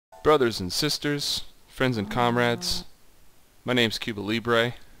brothers and sisters, friends and comrades. My name's Cuba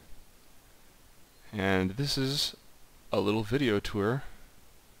Libre, and this is a little video tour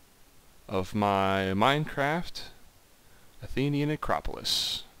of my Minecraft Athenian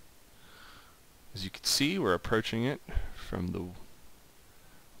Acropolis. As you can see, we're approaching it from the,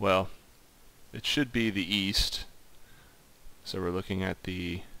 well, it should be the east. So we're looking at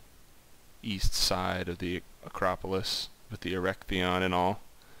the east side of the Acropolis with the Erechtheion and all.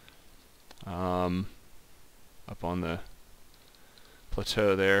 Up on the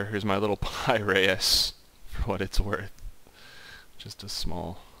plateau there. Here's my little Piraeus, for what it's worth. Just a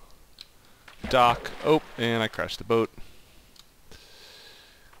small dock. Oh, and I crashed the boat.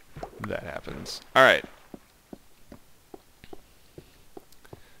 That happens. Alright.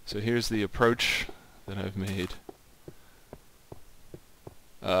 So here's the approach that I've made.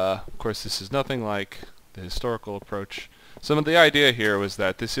 Of course, this is nothing like the historical approach. Some of the idea here was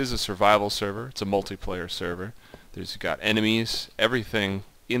that this is a survival server. It's a multiplayer server. There's got enemies. Everything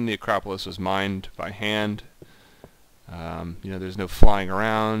in the Acropolis was mined by hand. There's no flying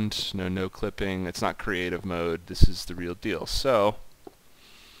around, no clipping. It's not creative mode. This is the real deal. So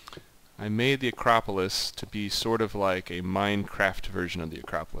I made the Acropolis to be sort of like a Minecraft version of the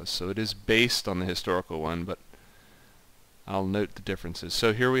Acropolis. So it is based on the historical one, but I'll note the differences.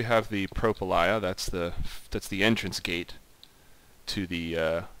 So here we have the Propylaea. That's the entrance gate to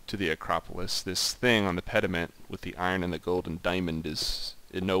the Acropolis. This thing on the pediment with the iron and the gold and diamond is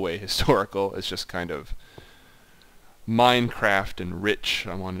in no way historical. It's just kind of Minecraft and rich.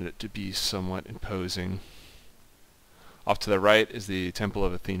 I wanted it to be somewhat imposing. Off to the right is the Temple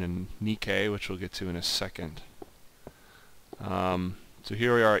of Athena Nike, which we'll get to in a second. So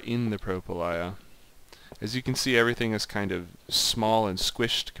here we are in the Propylaea. As you can see, everything is kind of small and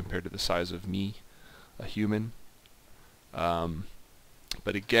squished compared to the size of me, a human.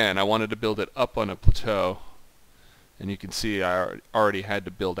 But again, I wanted to build it up on a plateau, and you can see I already had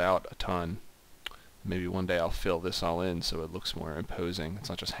to build out a ton. Maybe one day I'll fill this all in so it looks more imposing. It's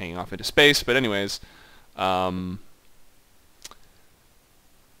not just hanging off into space, but anyways, yeah,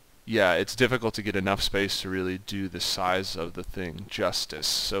 it's difficult to get enough space to really do the size of the thing justice.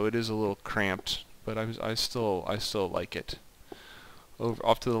 So it is a little cramped, but I still like it.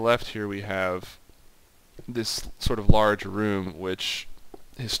 Off to the left here we have this sort of large room, which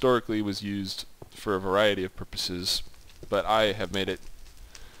historically was used for a variety of purposes, but I have made it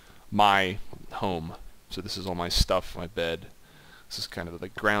my home. So this is all my stuff, my bed. This is kind of the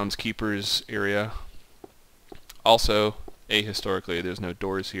groundskeeper's area. Also, ahistorically, there's no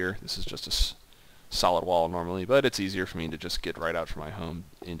doors here. This is just a solid wall normally, but it's easier for me to just get right out from my home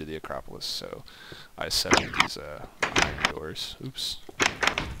into the Acropolis, so I set up these iron doors. Oops.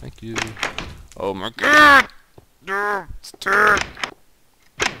 Thank you. Oh my god! There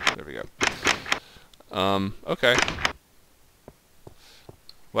we go. Okay.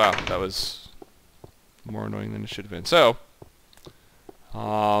 Wow, that was more annoying than it should have been. So,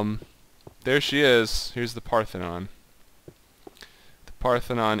 there she is. Here's the Parthenon. The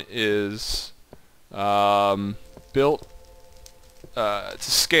Parthenon is built to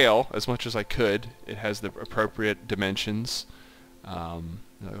scale as much as I could. It has the appropriate dimensions, a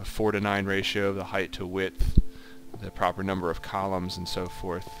 4:9 ratio of the height to width, the proper number of columns, and so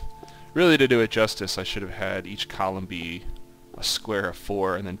forth. Really, to do it justice, I should have had each column be a square of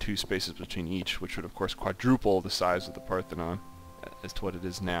 4 and then 2 spaces between each, which would of course quadruple the size of the Parthenon as to what it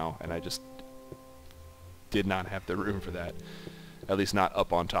is now, and I just did not have the room for that, at least not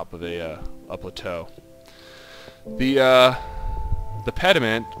up on top of a plateau. The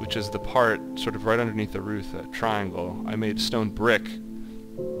pediment, which is the part sort of right underneath the roof, that triangle, I made stone brick.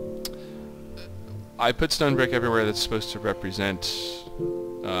 I put stone brick everywhere that's supposed to represent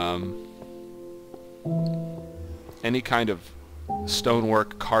any kind of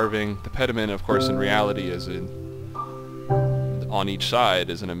stonework, carving. The pediment, of course, in reality is on each side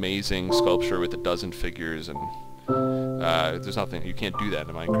is an amazing sculpture with a dozen figures, and there's nothing, you can't do that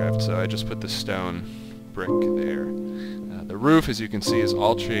in Minecraft, so I just put the stone brick there. The roof, as you can see, is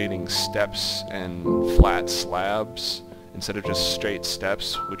alternating steps and flat slabs instead of just straight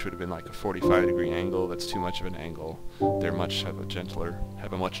steps, which would have been like a 45-degree angle. That's too much of an angle. They're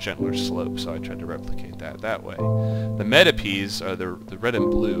have a much gentler slope, so I tried to replicate that way. The metopes are the red and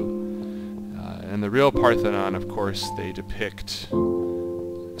blue, and the real Parthenon, of course, they depict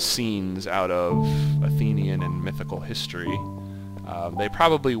scenes out of Athenian and mythical history. They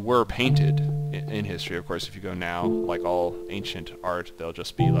probably were painted in history. Of course, if you go now, like all ancient art, they'll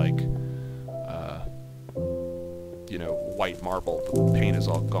just be like, white marble. The paint is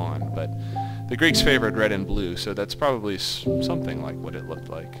all gone. But the Greeks favored red and blue, so that's probably something like what it looked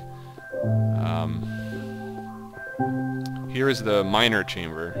like. Here is the minor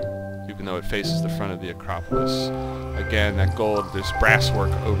chamber, even though it faces the front of the Acropolis. Again, that gold, there's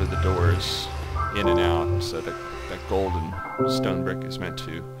brasswork over the doors, in and out, so that gold and stone brick is meant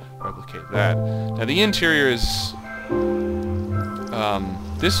to replicate that. Now the interior is...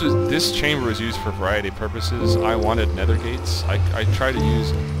 this chamber was used for a variety of purposes. I wanted nether gates. I try to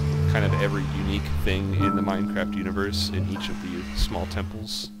use kind of every unique thing in the Minecraft universe in each of the small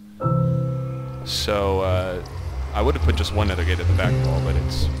temples. So I would have put just one nether gate at the back wall, but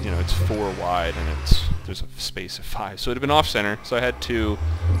it's it's 4 wide and there's a space of 5, so it would have been off center. So I had 2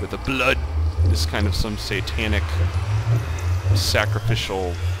 with the blood. This kind of some satanic,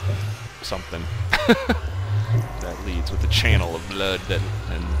 sacrificial something that leads with the channel of blood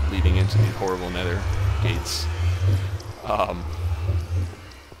and leading into the horrible nether gates.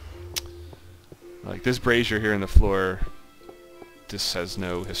 Like this brazier here in the floor, this has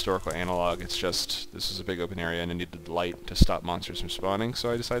no historical analog. It's just, this is a big open area and I needed light to stop monsters from spawning,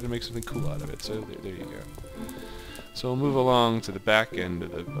 so I decided to make something cool out of it. So there you go. So we'll move along to the back end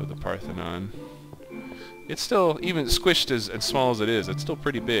of the Parthenon. It's still, even squished as small as it is, it's still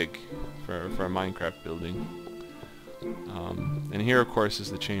pretty big for a Minecraft building. And here, of course, is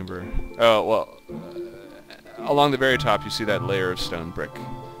the chamber. Oh, well, along the very top you see that layer of stone brick.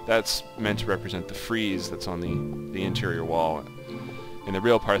 That's meant to represent the frieze that's on the interior wall in the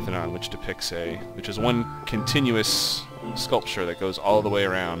real Parthenon, which is one continuous sculpture that goes all the way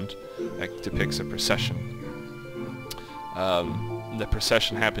around, that depicts a procession. The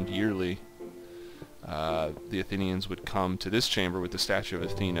procession happened yearly. The Athenians would come to this chamber with the statue of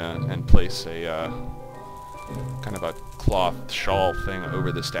Athena and place a kind of a cloth shawl thing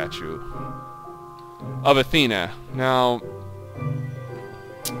over the statue of Athena. Now,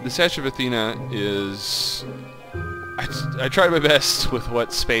 the statue of Athena is... I tried my best with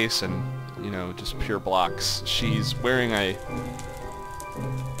what space and, just pure blocks. She's wearing a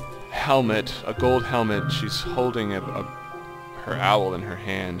helmet, a gold helmet. She's holding her owl in her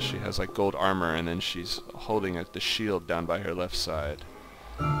hand. She has like gold armor, and then she's holding the shield down by her left side.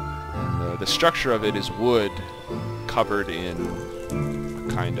 And, the structure of it is wood covered in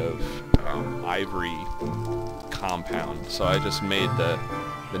a kind of ivory compound. So I just made the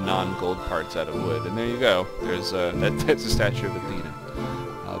non-gold parts out of wood, and there you go. There's that's a statue of Athena.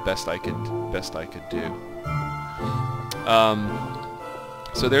 Best I could do.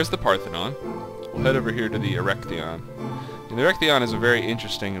 So there's the Parthenon. We'll head over here to the Erechtheion. And the Erechtheion is a very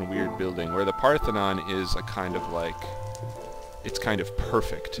interesting and weird building, where the Parthenon is a kind of like, it's kind of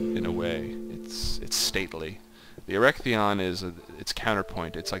perfect in a way. It's stately. The Erechtheion is its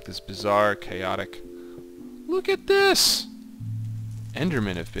counterpoint. It's like this bizarre, chaotic. Look at this!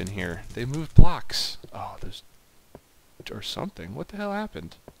 Endermen have been here. They moved blocks. Oh, there's... or something. What the hell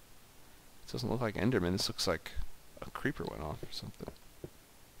happened? This doesn't look like Enderman. This looks like a creeper went off or something.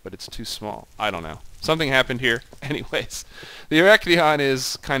 But it's too small. I don't know. Something happened here. Anyways, the Erechtheion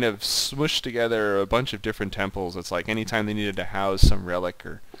is kind of smushed together a bunch of different temples. It's like anytime they needed to house some relic,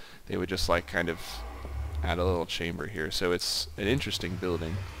 or they would just like kind of add a little chamber here. So it's an interesting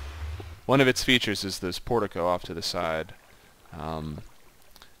building. One of its features is this portico off to the side.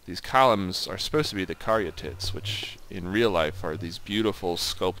 These columns are supposed to be the caryatids, which in real life are these beautiful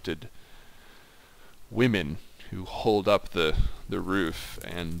sculpted women who hold up the roof,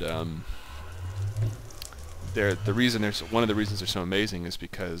 and one of the reasons they're so amazing is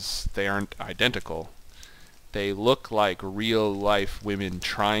because they aren't identical. They look like real life women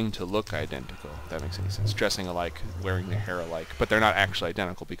trying to look identical, if that makes any sense. Dressing alike, wearing their hair alike, but they're not actually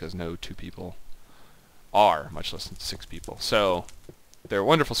identical because no 2 people are, much less than 6 people. So they're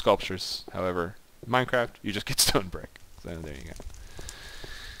wonderful sculptures. However, in Minecraft, you just get stone brick. So there you go.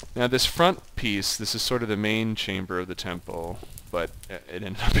 Now this front piece, this is sort of the main chamber of the temple, but it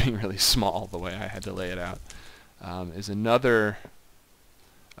ended up being really small the way I had to lay it out, is another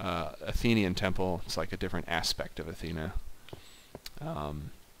Athenian temple. It's like a different aspect of Athena.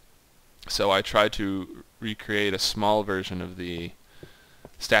 So I tried to recreate a small version of the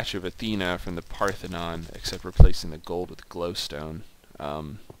statue of Athena from the Parthenon, except replacing the gold with glowstone.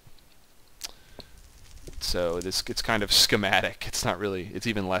 So it's kind of schematic. It's not really. It's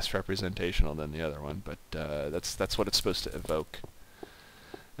even less representational than the other one, but that's what it's supposed to evoke.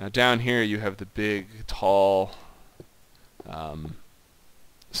 Now down here you have the big, tall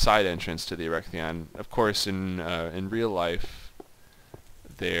side entrance to the Erechtheion. Of course, in real life,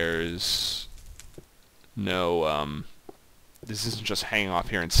 there's no. This isn't just hanging off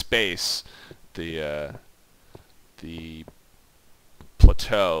here in space. The the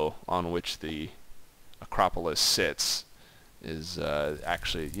plateau on which the Acropolis sits is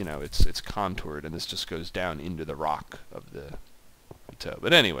actually, you know, it's contoured, and this just goes down into the rock of the plateau.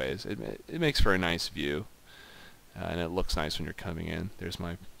 But anyways, it makes for a nice view, and it looks nice when you're coming in. There's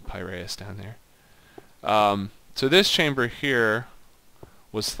my Piraeus down there. So this chamber here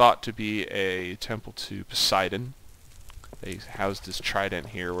was thought to be a temple to Poseidon. They housed this trident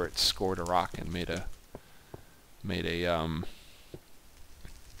here where it scored a rock and made a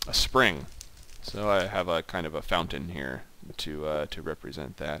spring. So I have a kind of a fountain here to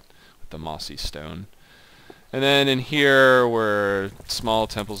represent that with the mossy stone. And then in here were small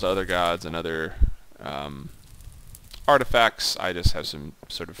temples to other gods and other artifacts. I just have some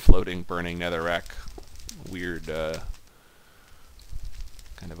sort of floating, burning netherrack, weird, kind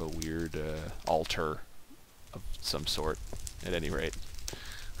of a weird altar of some sort. At any rate,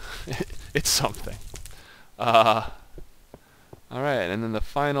 it's something. All right, and then the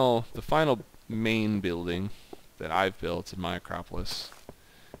final main building that I've built in my Acropolis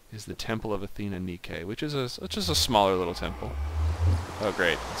is the Temple of Athena Nike, which is just a smaller little temple. Oh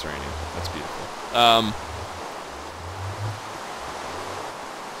great, it's raining. That's beautiful.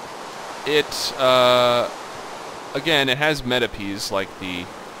 Again, it has metopes like the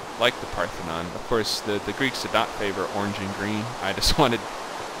Parthenon. Of course, the Greeks did not favor orange and green. I just wanted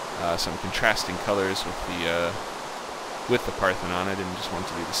some contrasting colors with the Parthenon. I didn't just want it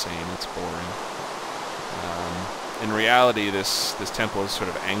to be the same. It's boring. In reality, this temple is sort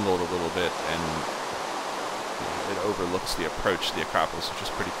of angled a little bit, and it overlooks the approach to the Acropolis, which is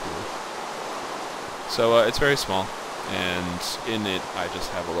pretty cool. So it's very small, and in it I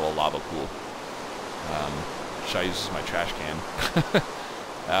just have a little lava pool, which I use as my trash can.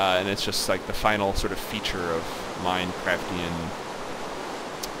 And it's just like the final sort of feature of Minecraftian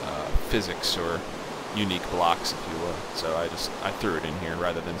physics, or unique blocks, if you will. So I threw it in here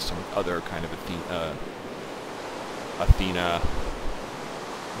rather than some other kind of Athena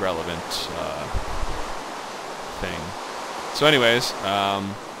relevant thing. So anyways,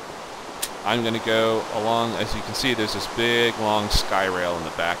 I'm going to go along. As you can see, there's this big long sky rail in the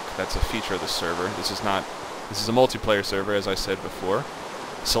back. That's a feature of the server. This is a multiplayer server, as I said before.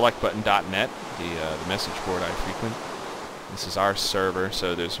 Selectbutton.net, the message board I frequent. This is our server,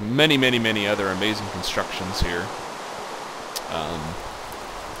 so there's many other amazing constructions here.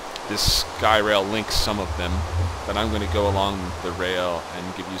 This sky rail links some of them, but I'm going to go along the rail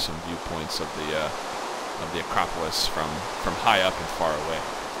and give you some viewpoints of the Acropolis from high up and far away.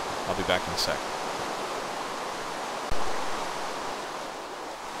 I'll be back in a sec.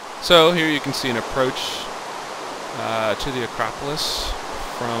 So here you can see an approach to the Acropolis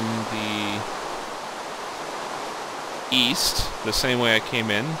from the east, the same way I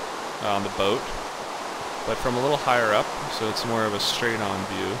came in on the boat, but from a little higher up, so it's more of a straight-on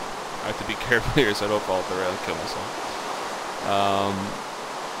view. I have to be careful here so I don't fall off the rail and kill myself.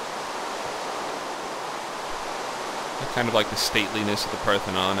 I kind of like the stateliness of the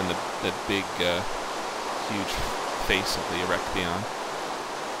Parthenon and the big, huge face of the Erechtheion.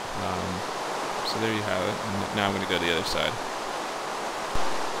 So there you have it. And now I'm going to go to the other side.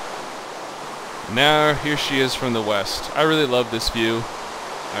 Now here she is from the west. I really love this view.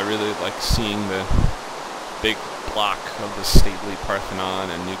 I really like seeing the big block of the stately Parthenon,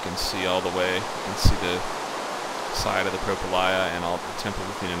 and you can see all the way. You can see the side of the Propylaea and all the Temple of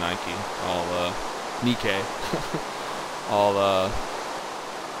Athena Nike, Nike,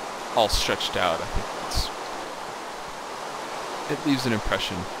 all stretched out. I think it leaves an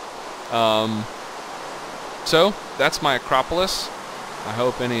impression. So that's my Acropolis. I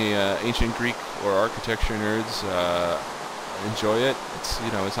hope any ancient Greek or architecture nerds enjoy it. It's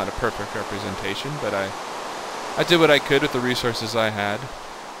not a perfect representation, but I did what I could with the resources I had.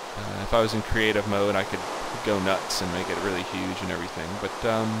 If I was in creative mode, I could go nuts and make it really huge and everything. But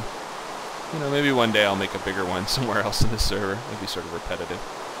maybe one day I'll make a bigger one somewhere else in the server. It'll be sort of repetitive.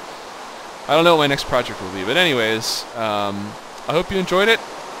 I don't know what my next project will be, but anyways, I hope you enjoyed it.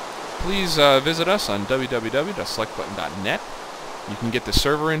 Please visit us on www.selectbutton.net. You can get the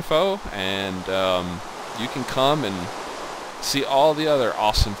server info, and you can come and see all the other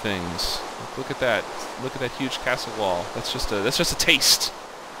awesome things. Look at that! Look at that huge castle wall. That's just a taste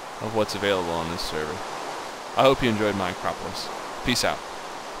of what's available on this server. I hope you enjoyed my Acropolis. Peace out.